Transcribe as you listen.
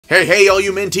Hey, all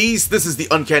you Minties, this is the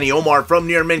Uncanny Omar from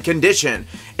Near Mint Condition,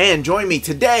 and join me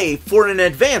today for an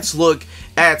advanced look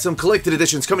at some collected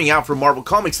editions coming out from Marvel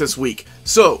Comics this week.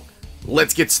 So,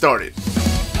 let's get started.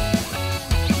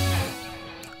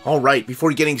 Alright,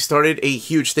 before getting started, a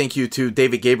huge thank you to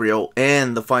David Gabriel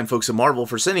and the fine folks at Marvel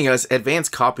for sending us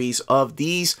advanced copies of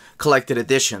these collected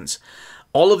editions.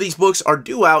 All of these books are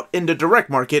due out in the direct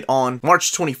market on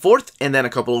March 24th, and then a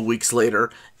couple of weeks later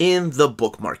in the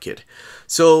book market.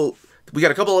 So, we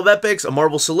got a couple of epics, a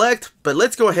Marvel Select, but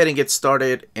let's go ahead and get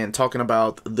started and talking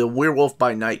about the Werewolf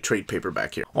by Night trade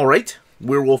paperback here. Alright,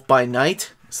 Werewolf by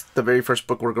Night is the very first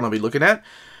book we're going to be looking at.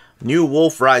 New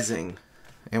Wolf Rising.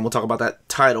 And we'll talk about that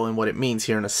title and what it means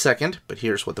here in a second. But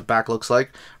here's what the back looks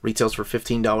like. Retails for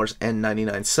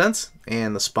 $15.99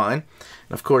 and the spine.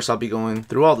 And of course, I'll be going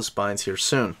through all the spines here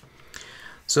soon.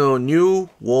 So,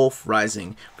 New Wolf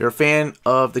Rising. If you're a fan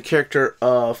of the character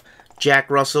of Jack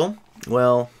Russell,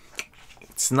 well,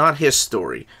 it's not his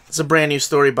story. It's a brand new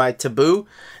story by Taboo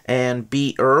and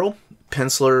B. Earl.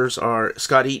 Pencilers are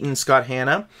Scott Eaton, Scott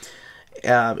Hanna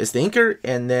is the inker,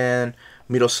 and then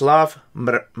Miroslav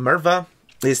Merva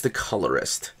is the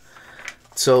colorist.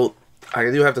 So, I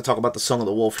do have to talk about the Song of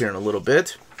the Wolf here in a little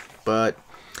bit, but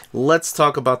let's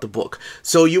talk about the book.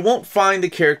 So, you won't find the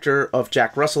character of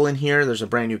Jack Russell in here. There's a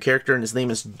brand new character, and his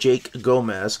name is Jake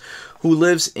Gomez, who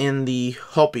lives in the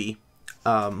Hopi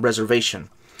reservation.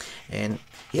 And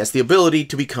he has the ability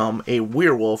to become a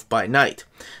werewolf by night.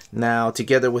 Now,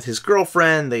 together with his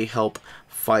girlfriend, they help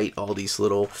fight all these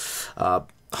little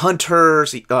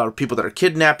hunters, people that are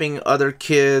kidnapping other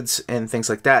kids, and things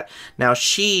like that. Now,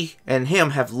 she and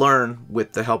him have learned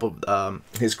with the help of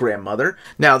his grandmother.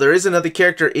 Now, there is another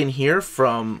character in here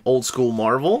from old school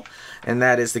Marvel, and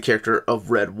that is the character of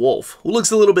Red Wolf, who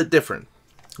looks a little bit different,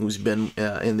 who's been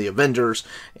in the Avengers,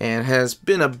 and has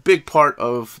been a big part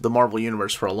of the Marvel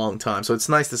Universe for a long time. So it's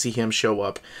nice to see him show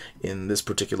up in this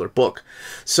particular book.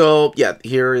 So, yeah,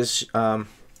 here is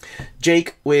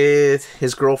Jake with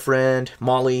his girlfriend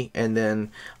Molly, and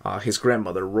then his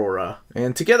grandmother Rora,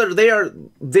 and together they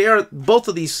are both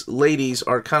of these ladies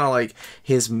are kind of like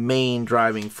his main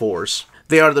driving force.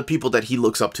 They are the people that he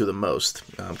looks up to the most,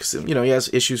 because he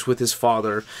has issues with his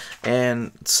father,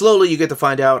 and slowly you get to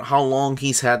find out how long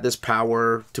he's had this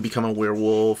power to become a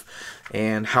werewolf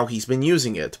and how he's been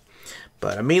using it.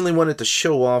 But I mainly wanted to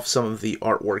show off some of the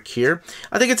artwork here.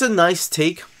 I think it's a nice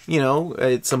take.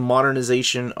 It's a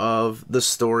modernization of the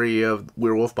story of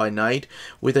Werewolf by Night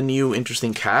with a new,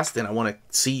 interesting cast, and I want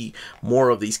to see more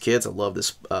of these kids. I love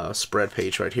this spread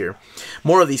page right here.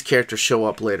 More of these characters show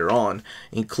up later on,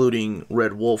 including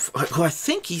Red Wolf, who I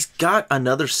think he's got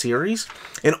another series.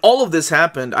 And all of this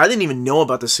happened, I didn't even know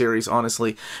about the series,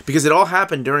 honestly, because it all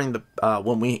happened during the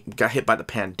when we got hit by the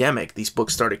pandemic. These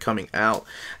books started coming out.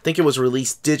 I think it was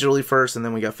released digitally first, and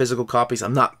then we got physical copies.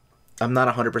 I'm not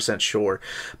 100% sure,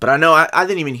 but I know I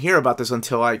didn't even hear about this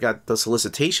until I got the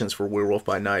solicitations for Werewolf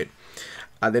by Night.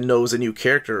 I didn't know it was a new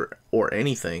character or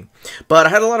anything, but I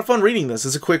had a lot of fun reading this.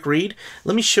 It's a quick read.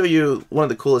 Let me show you one of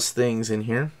the coolest things in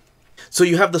here. So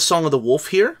you have the Song of the Wolf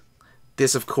here.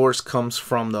 This, of course, comes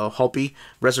from the Hopi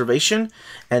reservation,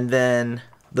 and then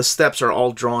the steps are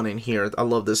all drawn in here. I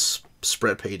love this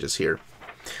spread pages here.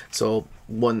 So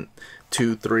 1,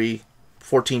 2, 3,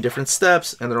 14 different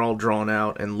steps, and they're all drawn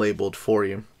out and labeled for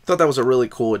you. Thought that was a really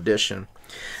cool addition.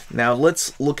 Now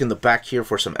let's look in the back here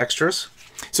for some extras.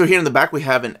 So here in the back we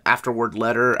have an afterward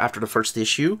letter after the first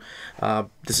issue.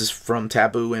 This is from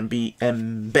Taboo and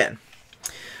Ben,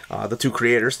 the two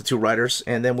creators, the two writers.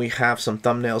 And then we have some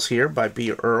thumbnails here by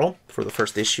B. Earl for the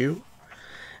first issue.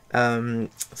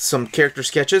 Some character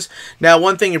sketches. Now,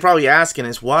 one thing you're probably asking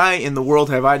is, why in the world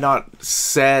have I not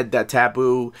said that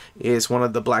Taboo is one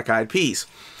of the Black Eyed Peas?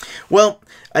 Well,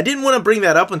 I didn't want to bring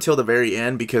that up until the very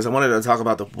end because I wanted to talk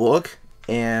about the book,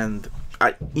 and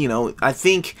I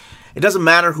think it doesn't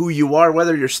matter who you are,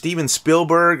 whether you're Steven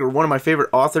Spielberg or one of my favorite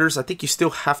authors. I think you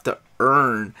still have to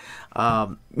earn,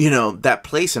 that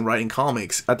place in writing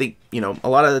comics. I think, a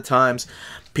lot of the times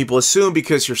people assume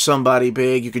because you're somebody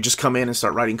big, you could just come in and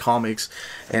start writing comics,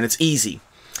 and it's easy.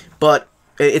 But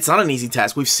it's not an easy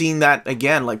task. We've seen that,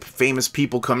 again, like famous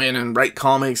people come in and write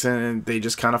comics, and they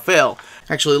just kind of fail.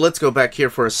 Actually, let's go back here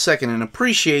for a second and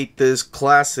appreciate this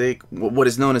classic, what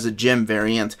is known as a gem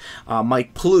variant,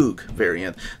 Mike Plug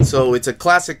variant. So it's a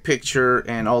classic picture,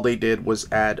 and all they did was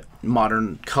add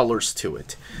modern colors to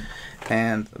it.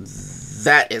 And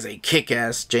that is a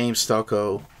kick-ass James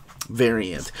Stocco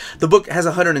variant. The book has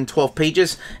 112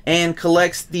 pages and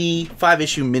collects the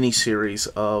 5-issue miniseries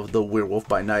of The Werewolf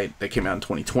by Night that came out in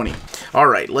 2020.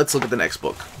 Alright, let's look at the next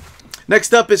book.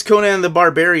 Next up is Conan the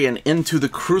Barbarian, Into the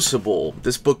Crucible.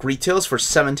 This book retails for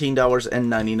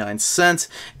 $17.99,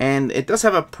 and it does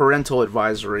have a parental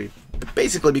advisory,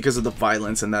 basically because of the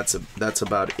violence, and that's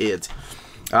about it.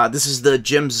 This is the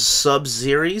Jim Sub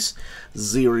series,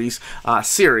 and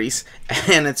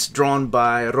it's drawn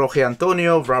by Roge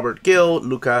Antonio, Robert Gill,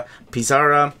 Luca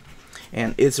Pizarra,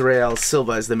 and Israel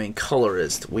Silva is the main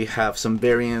colorist. We have some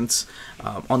variants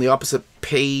on the opposite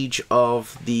page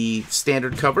of the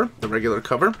standard cover, the regular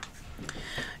cover.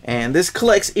 And this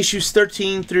collects issues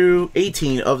 13 through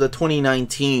 18 of the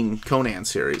 2019 Conan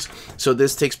series. So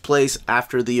this takes place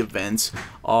after the events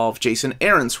of Jason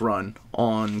Aaron's run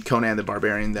on Conan the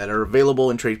Barbarian that are available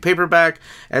in trade paperback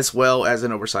as well as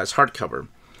an oversized hardcover.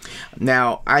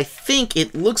 Now, I think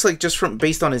it looks like just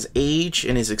based on his age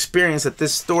and his experience that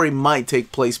this story might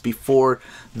take place before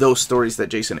those stories that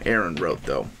Jason Aaron wrote,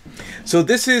 though. So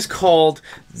this is called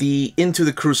the Into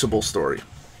the Crucible story.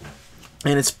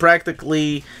 And it's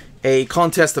practically a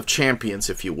contest of champions,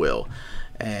 if you will.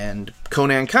 And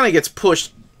Conan kind of gets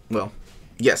pushed, well,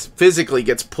 yes, physically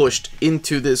gets pushed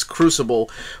into this crucible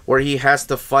where he has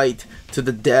to fight to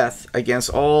the death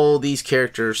against all these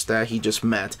characters that he just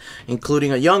met,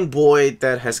 including a young boy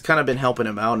that has kind of been helping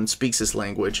him out and speaks his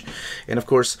language. And of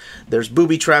course, there's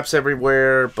booby traps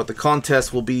everywhere, but the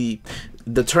contest will be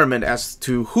determined as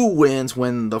to who wins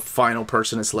when the final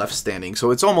person is left standing. So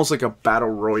it's almost like a battle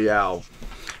royale.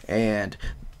 And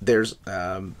there's,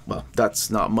 well,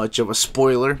 that's not much of a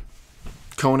spoiler.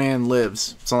 Conan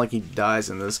lives. It's not like he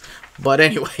dies in this. But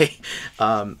anyway,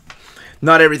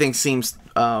 not everything seems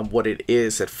what it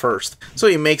is at first. So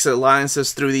he makes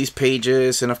alliances through these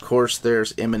pages, and of course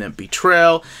there's imminent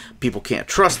betrayal. People can't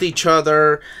trust each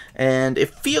other, and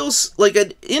it feels like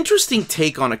an interesting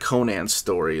take on a Conan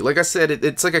story. Like I said,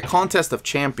 it's like a contest of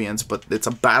champions, but it's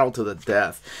a battle to the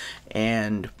death.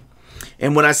 And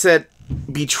when I said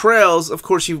betrayals, of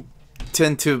course you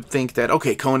tend to think that,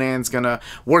 okay, Conan's gonna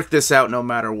work this out no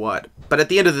matter what. But at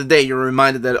the end of the day, you're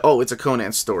reminded that, oh, it's a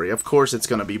Conan story. Of course it's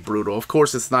gonna be brutal. Of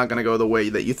course it's not gonna go the way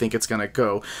that you think it's gonna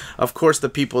go. Of course the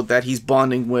people that he's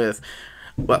bonding with,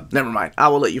 well, never mind. I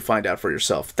will let you find out for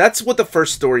yourself. That's what the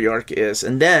first story arc is.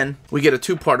 And then we get a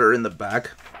two-parter in the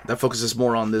back that focuses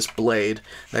more on this blade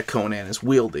that Conan is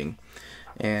wielding.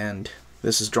 And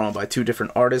this is drawn by two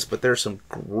different artists, but there's some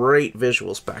great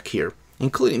visuals back here,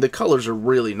 including the colors are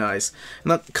really nice.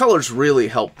 And the colors really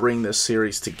help bring this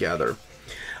series together.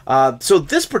 So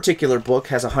this particular book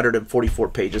has 144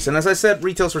 pages, and as I said,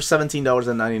 retails for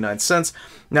 $17.99.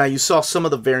 Now, you saw some of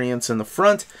the variants in the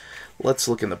front. Let's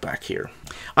look in the back here.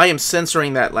 I am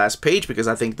censoring that last page because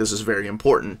I think this is very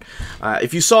important.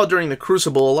 If you saw during the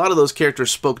Crucible, a lot of those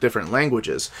characters spoke different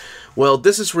languages. Well,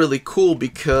 this is really cool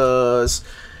because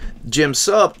Jim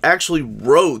Sub actually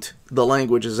wrote the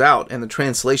languages out, and the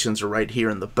translations are right here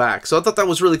in the back. So I thought that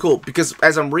was really cool because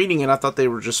as I'm reading it, I thought they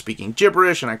were just speaking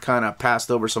gibberish, and I kind of passed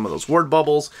over some of those word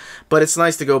bubbles. But it's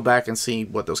nice to go back and see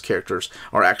what those characters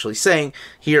are actually saying.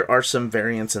 Here are some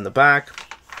variants in the back.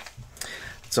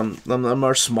 Some of them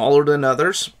are smaller than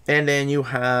others. And then you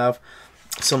have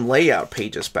some layout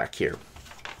pages back here.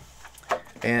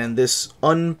 And this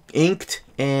uninked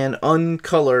and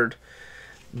uncolored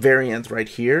variant right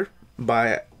here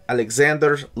by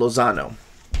Alexander Lozano.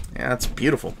 Yeah, that's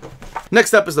beautiful.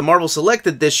 Next up is the Marvel Select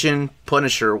Edition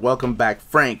Punisher, Welcome Back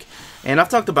Frank. And I've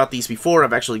talked about these before.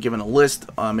 I've actually given a list,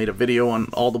 made a video on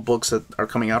all the books that are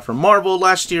coming out from Marvel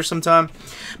last year sometime.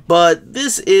 But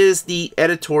this is the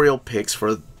editorial picks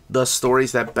for the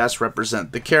stories that best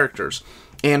represent the characters.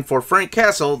 And for Frank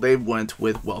Castle, they went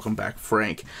with Welcome Back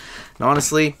Frank. And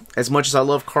honestly, as much as I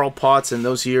love Carl Potts and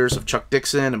those years of Chuck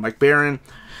Dixon and Mike Barron,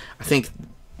 I think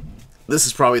this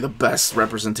is probably the best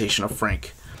representation of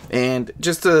Frank. And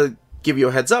just to give you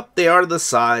a heads up, they are the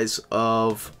size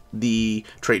of the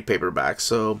trade paperback.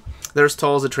 So they're as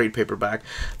tall as a trade paperback.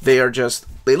 They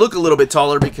look a little bit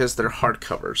taller because they're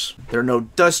hardcovers. There are no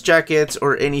dust jackets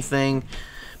or anything,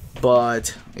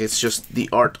 but it's just the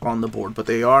art on the board. But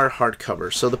they are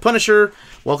hardcovers. So the Punisher,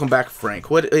 Welcome Back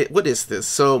Frank. What is this?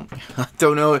 So I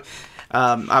don't know.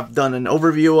 I've done an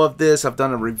overview of this. I've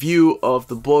done a review of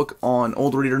the book on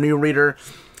Old Reader, New Reader.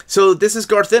 So this is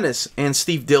Garth Ennis and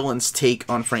Steve Dillon's take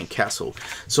on Frank Castle.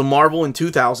 So Marvel in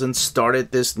 2000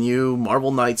 started this new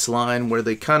Marvel Knights line where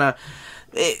they kind of,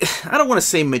 I don't want to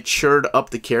say matured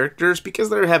up the characters because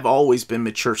there have always been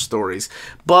mature stories.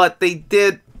 But they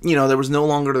did, you know, there was no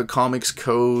longer the comics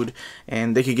code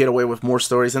and they could get away with more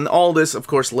stories. And all this, of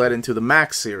course, led into the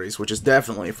Max series, which is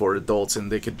definitely for adults and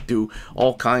they could do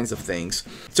all kinds of things.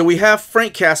 So we have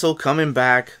Frank Castle coming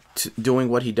back doing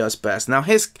what he does best. Now,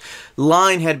 his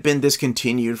line had been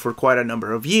discontinued for quite a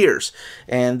number of years,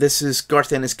 and this is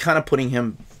Garth Ennis kind of putting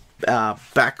him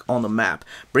back on the map,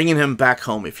 bringing him back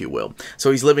home, if you will.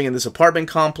 So he's living in this apartment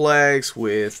complex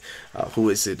with, who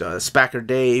is it, Spacker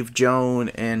Dave, Joan,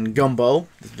 and Gumbo,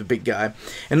 the big guy.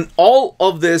 And all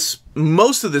of this,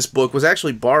 most of this book was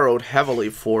actually borrowed heavily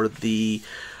for the,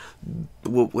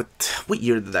 what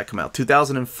year did that come out?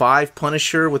 2005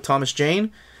 Punisher with Thomas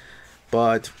Jane.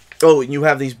 But, oh, and you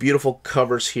have these beautiful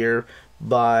covers here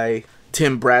by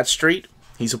Tim Bradstreet.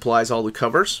 He supplies all the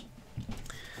covers.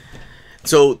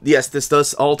 So, yes, this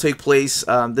does all take place.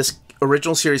 This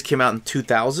original series came out in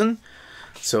 2000,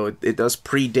 so it does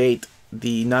predate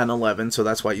the 9/11, so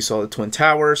that's why you saw the Twin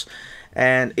Towers.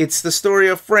 And it's the story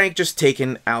of Frank just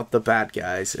taking out the bad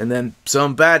guys, and then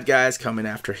some bad guys coming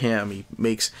after him. He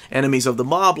makes enemies of the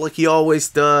mob like he always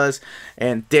does,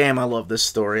 and damn, I love this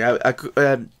story. I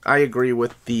agree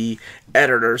with the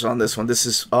editors on this one. This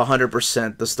is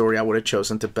 100% the story I would have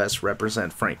chosen to best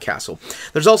represent Frank Castle.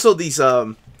 There's also these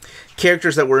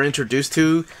characters that we're introduced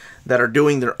to that are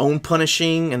doing their own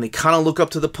punishing, and they kind of look up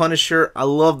to the Punisher. I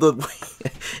love the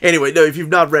anyway, no, if you've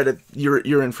not read it,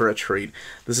 you're in for a treat.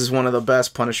 This is one of the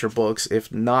best Punisher books,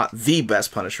 if not the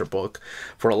best Punisher book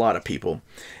for a lot of people.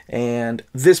 And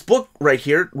this book right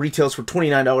here retails for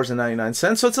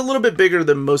 $29.99, so it's a little bit bigger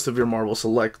than most of your Marvel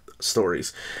Select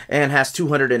stories, and has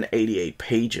 288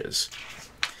 pages.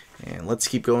 And let's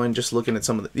keep going, just looking at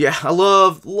some of the... Yeah, I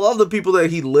love the people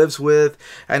that he lives with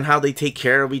and how they take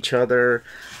care of each other.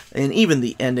 And even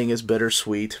the ending is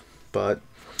bittersweet. But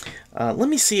let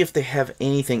me see if they have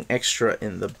anything extra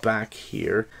in the back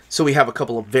here. So we have a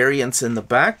couple of variants in the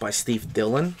back by Steve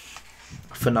Dillon,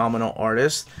 a phenomenal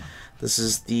artist. This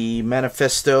is the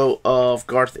manifesto of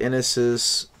Garth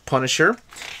Ennis's Punisher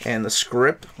and the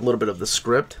script, a little bit of the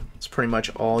script. It's pretty much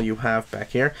all you have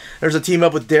back here. There's a team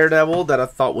up with Daredevil that I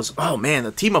thought was, oh man,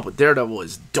 the team up with Daredevil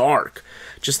is dark.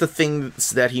 Just the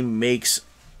things that he makes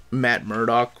Matt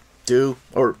Murdock do,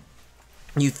 or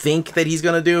you think that he's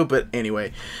gonna do, but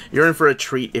anyway, you're in for a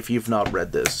treat if you've not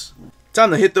read this. Time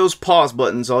to hit those pause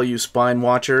buttons, all you spine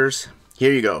watchers.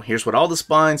 Here you go. Here's what all the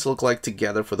spines look like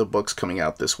together for the books coming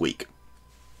out this week.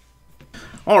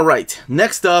 Alright,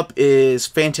 next up is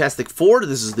Fantastic Four.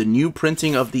 This is the new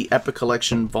printing of the Epic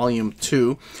Collection Volume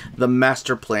 2, The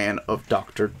Master Plan of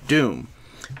Dr. Doom.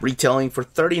 Retailing for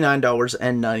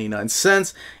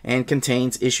 $39.99 and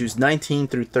contains issues 19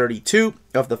 through 32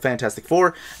 of the Fantastic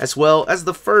Four, as well as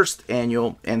the first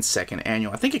annual and second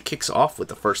annual. I think it kicks off with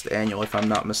the first annual, if I'm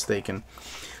not mistaken.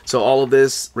 So all of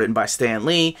this written by Stan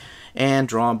Lee and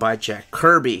drawn by Jack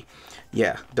Kirby.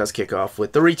 Yeah, it does kick off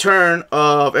with the return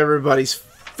of everybody's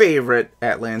favorite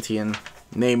Atlantean,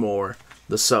 Namor,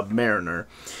 the Submariner.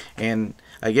 And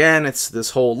again, it's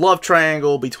this whole love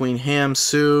triangle between him,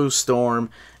 Sue, Storm,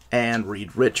 and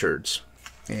Reed Richards.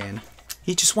 And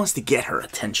he just wants to get her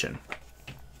attention.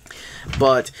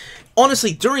 But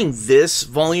honestly, during this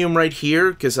volume right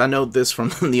here, because I know this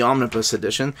from the Omnibus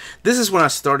edition, this is when I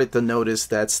started to notice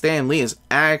that Stan Lee is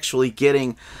actually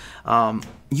getting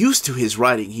used to his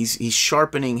writing. He's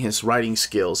sharpening his writing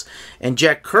skills. And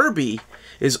Jack Kirby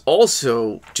is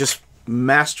also just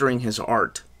mastering his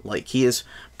art. Like, he is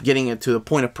getting it to the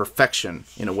point of perfection,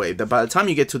 in a way, that by the time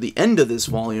you get to the end of this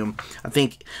volume, I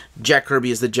think Jack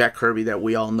Kirby is the Jack Kirby that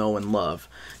we all know and love.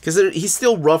 Because he's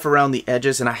still rough around the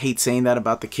edges, and I hate saying that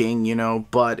about the King, you know,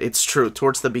 but it's true.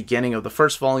 Towards the beginning of the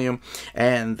first volume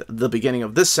and the beginning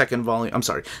of this second volume, I'm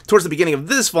sorry, towards the beginning of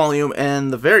this volume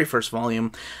and the very first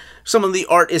volume, some of the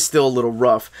art is still a little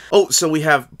rough. Oh, so we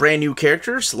have brand new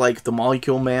characters, like the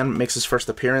Molecule Man makes his first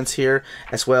appearance here,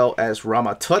 as well as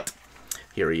Rama Tut.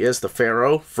 Here he is, the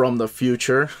Pharaoh from the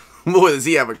future. Boy, does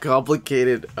he have a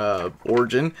complicated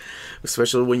origin,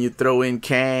 especially when you throw in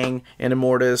Kang and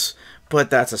Immortus. But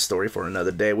that's a story for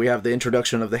another day. We have the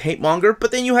introduction of the Hate Monger,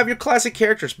 but then you have your classic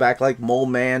characters back, like Mole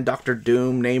Man, Dr.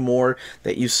 Doom, Namor,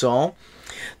 that you saw.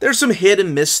 There's some hit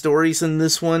and miss stories in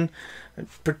this one. I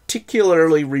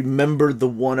particularly remember the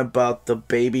one about the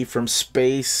baby from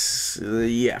space.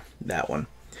 Yeah, that one.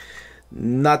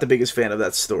 Not the biggest fan of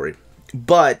that story.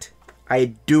 But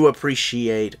I do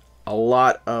appreciate a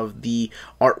lot of the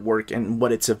artwork and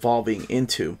what it's evolving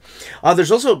into.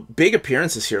 There's also big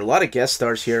appearances here. A lot of guest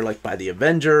stars here, like by the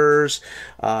Avengers.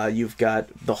 You've got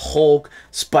the Hulk,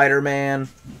 Spider-Man.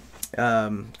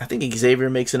 I think Xavier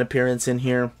makes an appearance in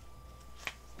here.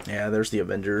 Yeah, there's the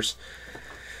Avengers.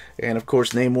 And of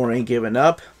course, Namor ain't giving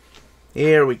up.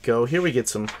 Here we go. Here we get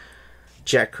some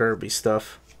Jack Kirby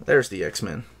stuff. There's the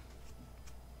X-Men.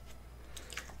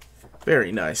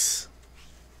 Very nice.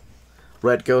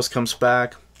 Red Ghost comes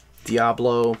back.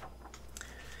 Diablo.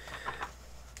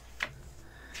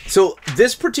 So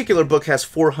this particular book has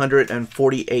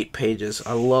 448 pages.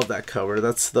 I love that cover.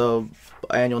 That's the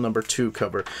annual number 2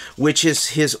 cover, which is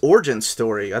his origin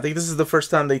story. I think this is the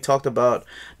first time they talked about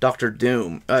Doctor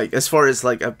Doom, as far as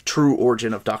like a true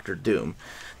origin of Doctor Doom.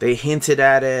 They hinted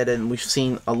at it, and we've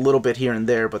seen a little bit here and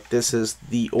there, but this is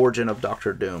the origin of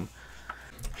Doctor Doom.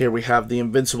 Here we have the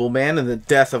Invincible Man and the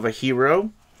death of a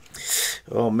hero.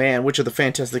 Oh man, which of the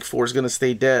Fantastic Four is going to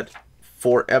stay dead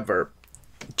forever?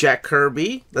 Jack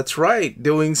Kirby, that's right,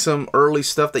 doing some early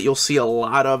stuff that you'll see a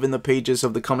lot of in the pages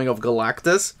of The Coming of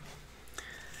Galactus.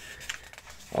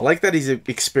 I like that he's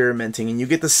experimenting, and you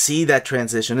get to see that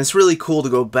transition. It's really cool to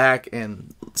go back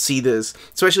and see this,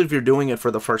 especially if you're doing it for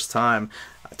the first time,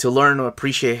 to learn to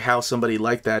appreciate how somebody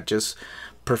like that just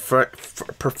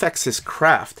perfects his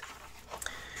craft.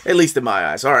 At least in my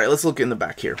eyes. Alright, let's look in the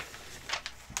back here.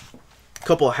 A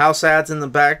couple of house ads in the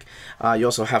back. You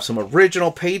also have some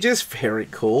original pages. Very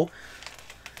cool.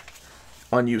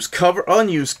 Unused cover.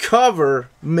 Unused cover?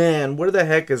 Man, where the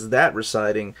heck is that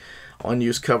residing?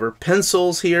 Unused cover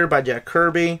pencils here by Jack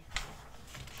Kirby.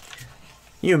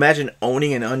 Can you imagine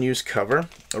owning an unused cover?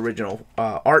 Original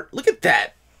art. Look at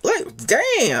that. Look,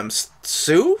 damn,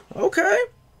 Sue. Okay.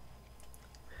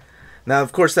 Now,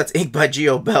 of course, that's ink by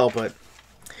Geo Bell, but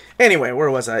anyway, where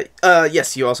was I?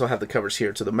 Yes, you also have the covers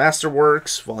here to the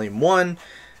Masterworks, Volume 1,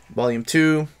 Volume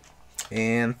 2,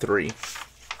 and 3.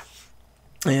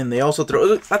 And they also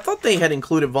throw... I thought they had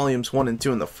included Volumes 1 and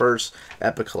 2 in the first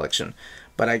Epic Collection,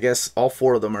 but I guess all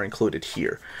 4 of them are included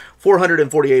here.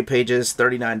 448 pages,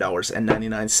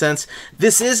 $39.99.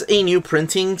 This is a new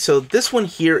printing, so this one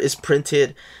here is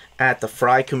printed at the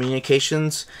Fry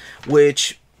Communications,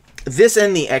 which this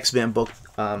and the X-Men book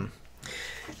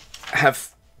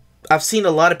I've seen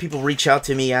a lot of people reach out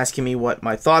to me asking me what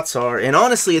my thoughts are, and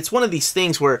honestly, it's one of these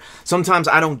things where sometimes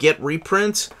I don't get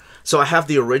reprints, so I have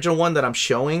the original one that I'm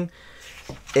showing,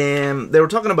 and they were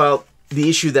talking about the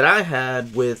issue that I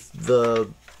had with the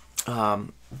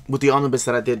omnibus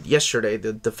that I did yesterday,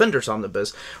 the Defenders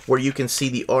omnibus, where you can see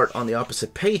the art on the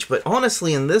opposite page, but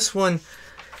honestly, in this one,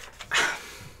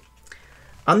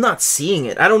 I'm not seeing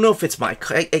it. I don't know if it's my...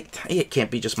 It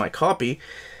can't be just my copy,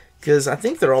 because I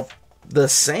think they're all the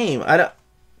same.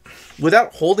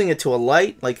 Without holding it to a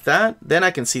light like that, then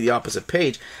I can see the opposite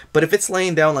page. But if it's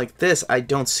laying down like this, I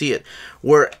don't see it.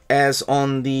 Whereas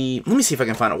on the... Let me see if I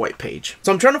can find a white page.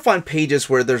 So I'm trying to find pages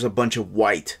where there's a bunch of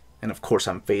white. And of course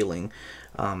I'm failing.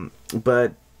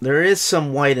 But there is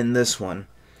some white in this one.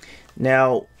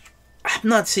 Now, I'm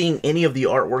not seeing any of the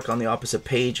artwork on the opposite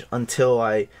page until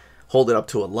I hold it up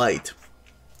to a light.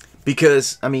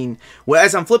 Because, I mean, well,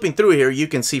 as I'm flipping through here, you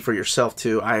can see for yourself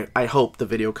too. I hope the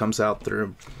video comes out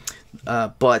through.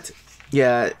 But,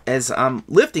 yeah, as I'm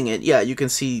lifting it, yeah, you can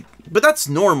see. But that's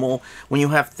normal when you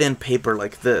have thin paper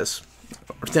like this.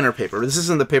 Or thinner paper. This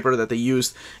isn't the paper that they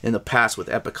used in the past with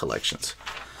Epic Collections.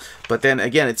 But then,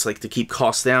 again, it's like to keep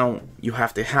costs down, you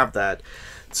have to have that.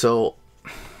 So,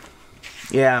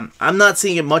 yeah, I'm not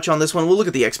seeing it much on this one. We'll look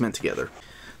at the X-Men together.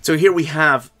 So here we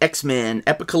have X-Men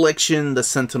Epic Collection, The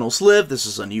Sentinels Live. This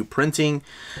is a new printing.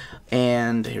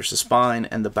 And here's the spine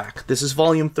and the back. This is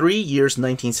Volume 3, years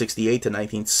 1968 to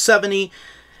 1970.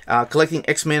 Collecting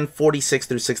X-Men 46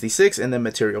 through 66, and then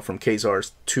material from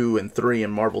Kazar's 2 and 3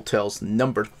 and Marvel Tales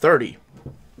number 30.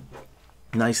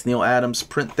 Nice Neil Adams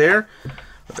print there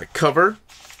with the cover.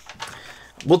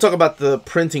 We'll talk about the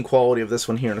printing quality of this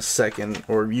one here in a second,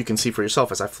 or you can see for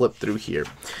yourself as I flip through here.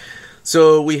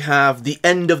 So we have the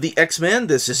end of the X-Men.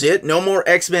 This is it. No more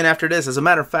X-Men after this. As a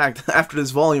matter of fact, after this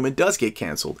volume, it does get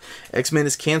canceled. X-Men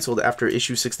is canceled after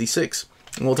issue 66.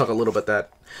 And we'll talk a little bit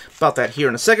about that here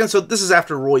in a second. So this is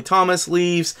after Roy Thomas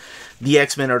leaves. The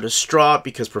X-Men are distraught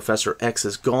because Professor X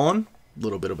is gone. A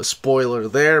little bit of a spoiler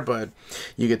there, but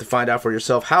you get to find out for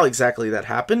yourself how exactly that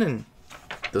happened. And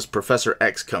does Professor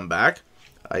X come back?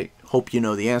 I hope you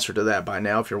know the answer to that by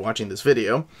now if you're watching this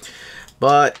video.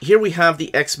 But here we have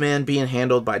the X-Men being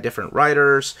handled by different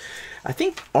writers. I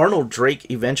think Arnold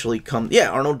Drake eventually comes... Yeah,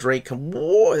 Arnold Drake...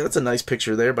 Whoa, that's a nice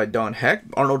picture there by Don Heck.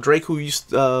 Arnold Drake, who used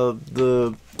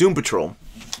the Doom Patrol.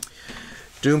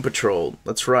 Doom Patrol,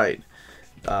 that's right.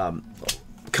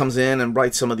 Comes in and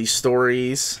writes some of these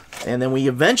stories. And then we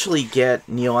eventually get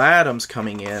Neil Adams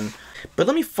coming in. But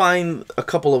let me find a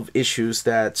couple of issues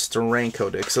that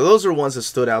Steranko did. So those are ones that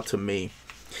stood out to me.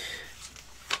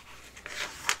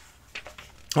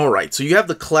 Alright, so you have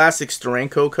the classic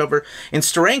Steranko cover, and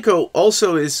Steranko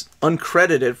also is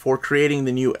uncredited for creating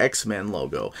the new X-Men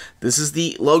logo. This is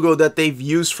the logo that they've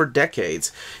used for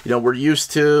decades. You know, we're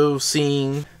used to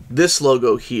seeing this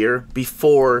logo here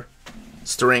before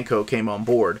Steranko came on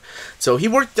board. So he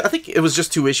worked, I think it was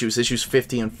just 2 issues, issues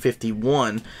 50 and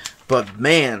 51. But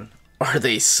man, are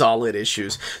they solid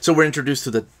issues. So we're introduced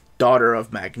to the daughter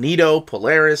of Magneto,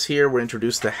 Polaris here. We're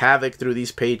introduced to Havoc through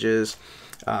these pages.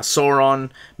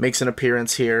 Sauron makes an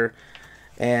appearance here.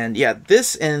 And yeah,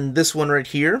 this and this one right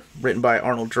here, written by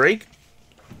Arnold Drake,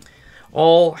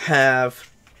 all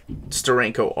have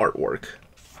Steranko artwork.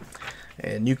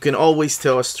 And you can always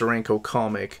tell a Steranko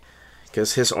comic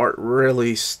because his art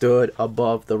really stood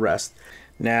above the rest.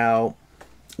 Now,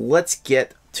 let's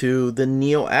get to the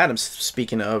Neal Adams,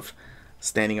 speaking of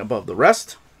standing above the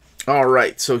rest.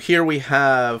 Alright, so here we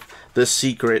have the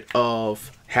secret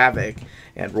of Havoc.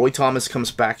 And Roy Thomas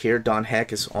comes back here. Don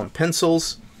Heck is on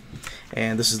pencils.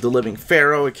 And this is the Living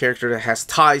Pharaoh, a character that has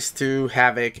ties to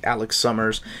Havoc, Alex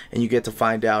Summers. And you get to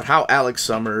find out how Alex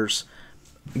Summers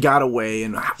got away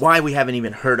and why we haven't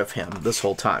even heard of him this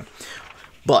whole time.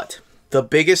 But the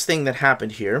biggest thing that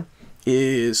happened here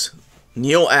is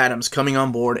Neal Adams coming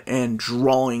on board and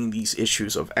drawing these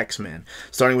issues of X-Men,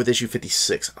 starting with issue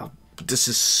 56. This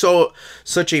is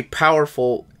such a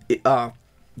powerful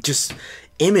just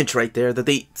image right there that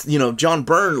they, John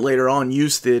Byrne later on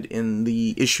used it in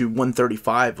the issue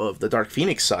 135 of the Dark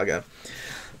Phoenix saga.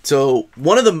 So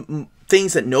one of the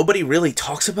things that nobody really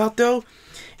talks about, though,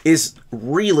 is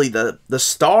really the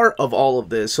star of all of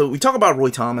this. So we talk about Roy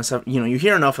Thomas, you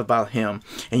hear enough about him,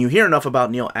 and you hear enough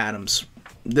about Neal Adams.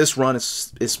 This run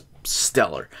is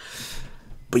stellar.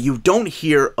 But you don't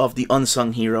hear of the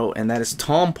unsung hero, and that is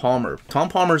Tom Palmer. Tom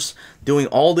Palmer's doing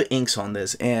all the inks on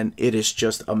this, and it is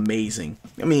just amazing.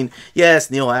 I mean,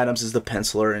 yes, Neal Adams is the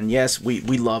penciler, and yes, we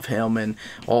love him and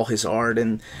all his art.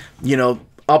 And,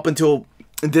 up until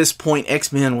this point,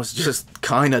 X-Men was just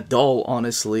kind of dull,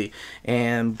 honestly.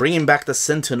 And bringing back the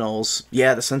Sentinels,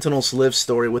 yeah, the Sentinels live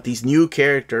story with these new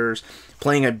characters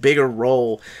playing a bigger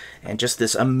role and just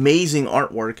this amazing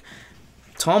artwork.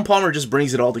 Tom Palmer just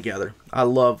brings it all together. I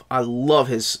love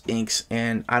his inks,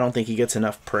 and I don't think he gets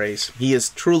enough praise. He is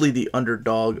truly the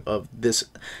underdog of this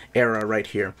era right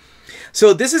here.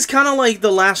 So this is kind of like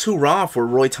the last hurrah for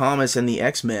Roy Thomas and the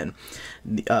X-Men.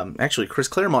 Actually, Chris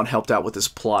Claremont helped out with this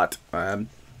plot. Don't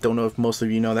know if most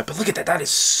of you know that, but look at that. That is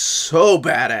so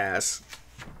badass.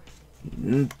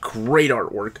 Great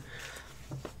artwork.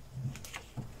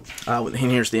 And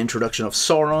here's the introduction of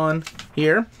Sauron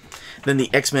here. Then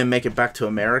the X-Men make it back to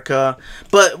America.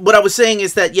 But what I was saying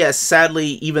is that, yes, sadly,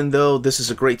 even though this is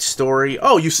a great story...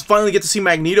 Oh, you finally get to see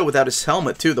Magneto without his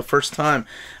helmet, too, the first time.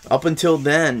 Up until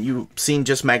then, you've seen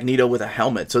just Magneto with a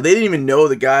helmet. So they didn't even know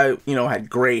the guy, had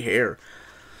gray hair.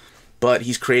 But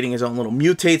he's creating his own little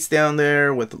mutates down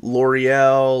there with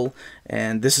L'Oreal.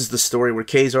 And this is the story where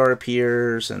Kazar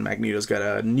appears. And Magneto's got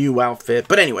a new outfit.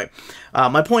 But anyway,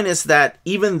 my point is that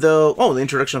even though... Oh, the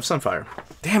introduction of Sunfire.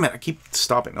 Damn it, I keep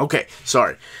stopping. Okay,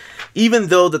 sorry. Even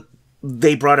though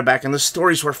they brought it back and the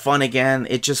stories were fun again,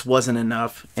 it just wasn't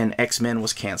enough. And X-Men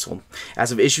was canceled.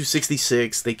 As of issue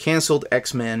 66, they canceled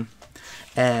X-Men.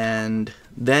 And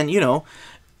then,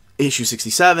 issue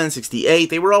 67,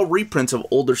 68, they were all reprints of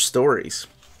older stories.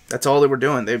 That's all they were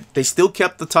doing. They still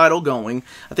kept the title going.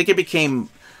 I think it came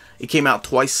out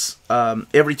twice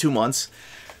every 2 months,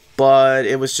 but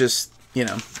it was just,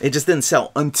 it just didn't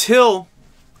sell until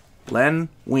Len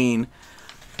Wein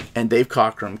and Dave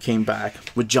Cockrum came back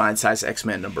with Giant Size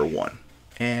X-Men #1.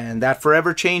 And that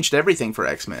forever changed everything for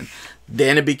X-Men.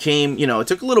 Then it became, it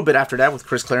took a little bit after that with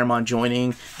Chris Claremont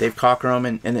joining, Dave Cockrum,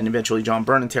 and then eventually John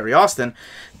Byrne and Terry Austin.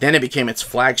 Then it became its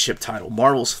flagship title,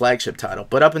 Marvel's flagship title.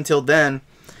 But up until then,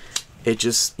 it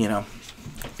just,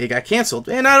 it got canceled.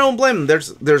 And I don't blame them.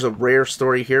 There's a rare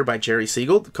story here by Jerry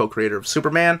Siegel, the co-creator of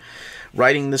Superman,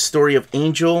 writing the story of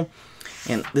Angel.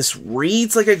 And this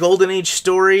reads like a Golden Age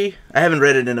story. I haven't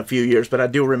read it in a few years, but I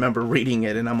do remember reading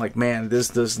it. And I'm like, man, this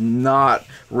does not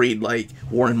read like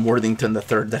Warren Worthington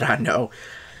III that I know.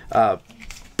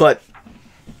 But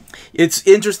it's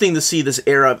interesting to see this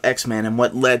era of X-Men and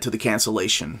what led to the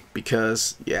cancellation.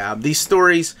 Because, yeah, these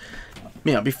stories,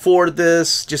 before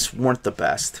this just weren't the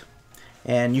best.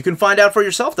 And you can find out for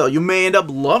yourself, though. You may end up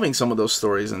loving some of those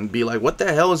stories and be like, what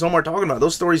the hell is Omar talking about?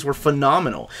 Those stories were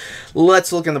phenomenal.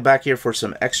 Let's look in the back here for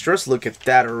some extras. Look at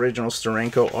that original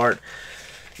Steranko art.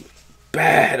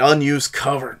 Bad, unused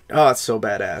cover. Oh, it's so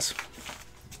badass.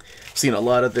 Seen a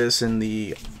lot of this in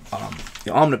the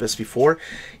Omnibus before.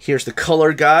 Here's the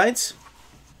color guides.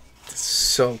 It's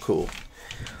so cool.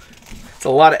 It's a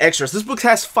lot of extras. This book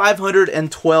has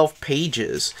 512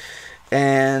 pages.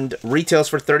 And retails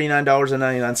for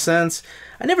 $39.99.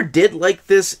 I never did like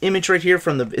this image right here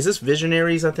from is this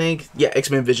Visionaries, I think? Yeah,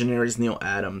 X-Men Visionaries, Neal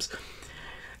Adams.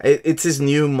 It's his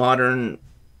new modern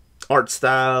art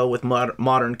style with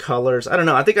modern colors. I don't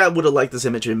know. I think I would have liked this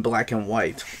image in black and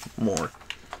white more.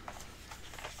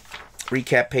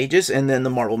 Recap pages, and then the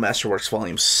Marvel Masterworks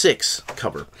Volume 6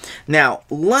 cover. Now,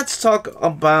 let's talk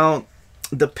about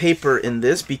the paper in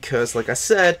this, because, like I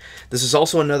said, this is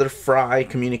also another Fry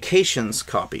Communications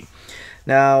copy.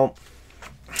 Now,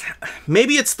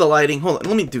 maybe it's the lighting. Hold on,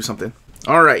 let me do something.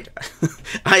 All right,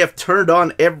 I have turned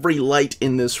on every light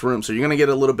in this room, so you're going to get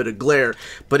a little bit of glare,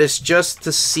 but it's just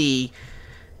to see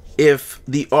if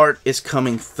the art is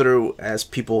coming through as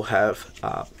people have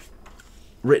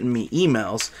written me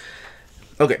emails.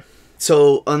 Okay,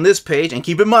 so on this page, and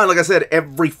keep in mind, like I said,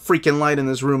 every freaking light in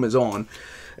this room is on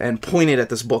and pointed at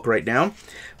this book right now,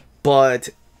 but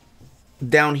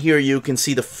down here you can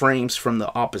see the frames from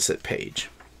the opposite page.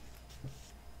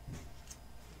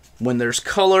 When there's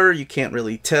color, you can't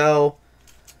really tell.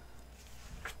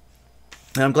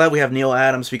 And I'm glad we have Neil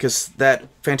Adams, because that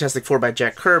Fantastic Four by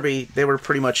Jack Kirby, they were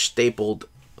pretty much stapled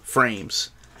frames.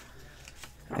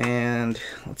 And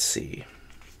let's see.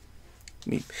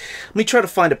 Let me try to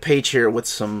find a page here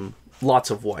with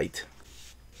lots of white.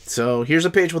 So here's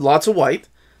a page with lots of white,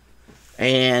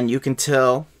 and you can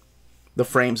tell the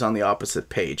frames on the opposite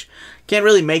page. Can't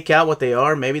really make out what they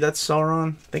are. Maybe that's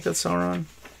Sauron. I think that's Sauron.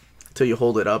 Until you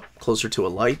hold it up closer to a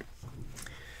light.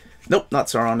 Nope, not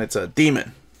Sauron. It's a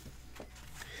demon.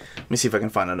 Let me see if I can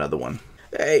find another one.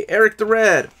 Hey, Eric the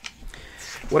Red.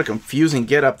 What a confusing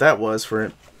getup that was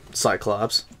for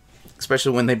Cyclops.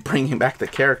 Especially when they bring him back the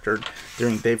character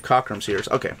during Dave Cockrum's years.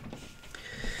 Okay.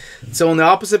 So on the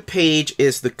opposite page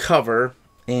is the cover.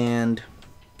 And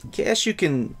I guess you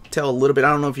can tell a little bit. I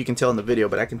don't know if you can tell in the video,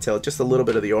 but I can tell just a little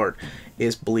bit of the art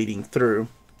is bleeding through.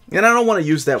 And I don't want to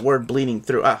use that word bleeding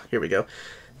through. Ah, here we go.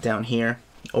 Down here.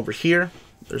 Over here.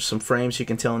 There's some frames you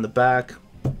can tell in the back.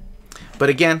 But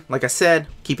again, like I said,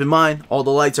 keep in mind, all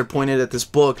the lights are pointed at this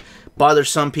book. Bothers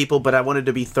some people, but I wanted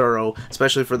to be thorough,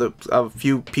 especially for the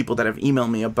few people that have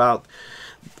emailed me about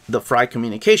the Fry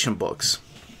Communication books.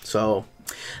 So,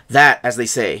 that, as they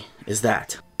say, is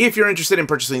that. If you're interested in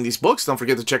purchasing these books, don't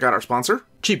forget to check out our sponsor,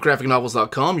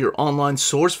 CheapGraphicNovels.com, your online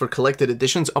source for collected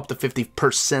editions up to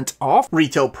 50% off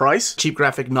retail price. Cheap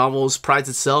Graphic Novels prides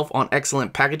itself on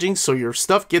excellent packaging, so your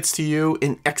stuff gets to you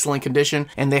in excellent condition,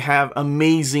 and they have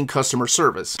amazing customer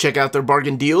service. Check out their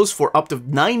bargain deals for up to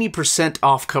 90%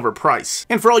 off cover price.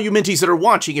 And for all you Minties that are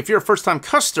watching, if you're a first-time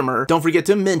customer, don't forget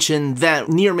to mention that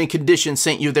Near Mint Condition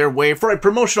sent you their way for a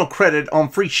promotional credit on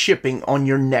free shipping on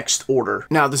your next order.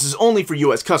 Now, this is only for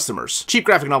U.S. customers.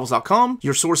 CheapGraphicNovels.com,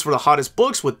 your source for the hottest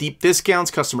books with deep discounts,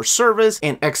 customer service,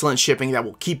 and excellent shipping that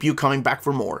will keep you coming back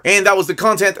for more. And that was the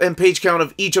content and page count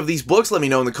of each of these books. Let me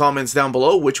know in the comments down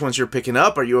below which ones you're picking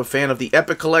up. Are you a fan of the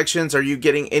Epic collections? Are you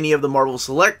getting any of the Marvel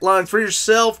Select lines for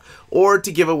yourself or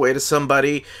to give away to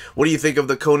somebody? What do you think of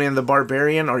the Conan the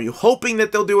Barbarian? Are you hoping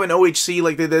that they'll do an OHC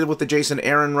like they did with the Jason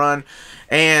Aaron run?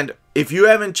 And if you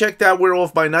haven't checked out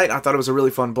Werewolf by Night, I thought it was a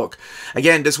really fun book.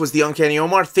 Again, this was the Uncanny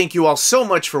Omar. Thank you all so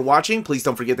much for watching. Please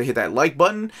don't forget to hit that like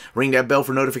button, ring that bell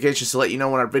for notifications to let you know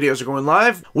when our videos are going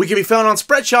live. We can be found on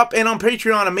Spreadshop and on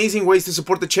Patreon. Amazing ways to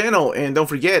support the channel. And don't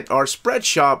forget, our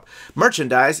Spreadshop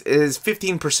merchandise is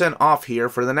 15% off here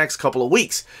for the next couple of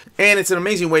weeks. And it's an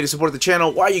amazing way to support the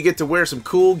channel while you get to wear some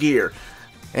cool gear.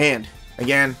 And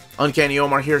again, Uncanny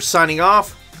Omar here signing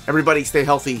off. Everybody stay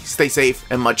healthy, stay safe,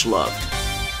 and much love.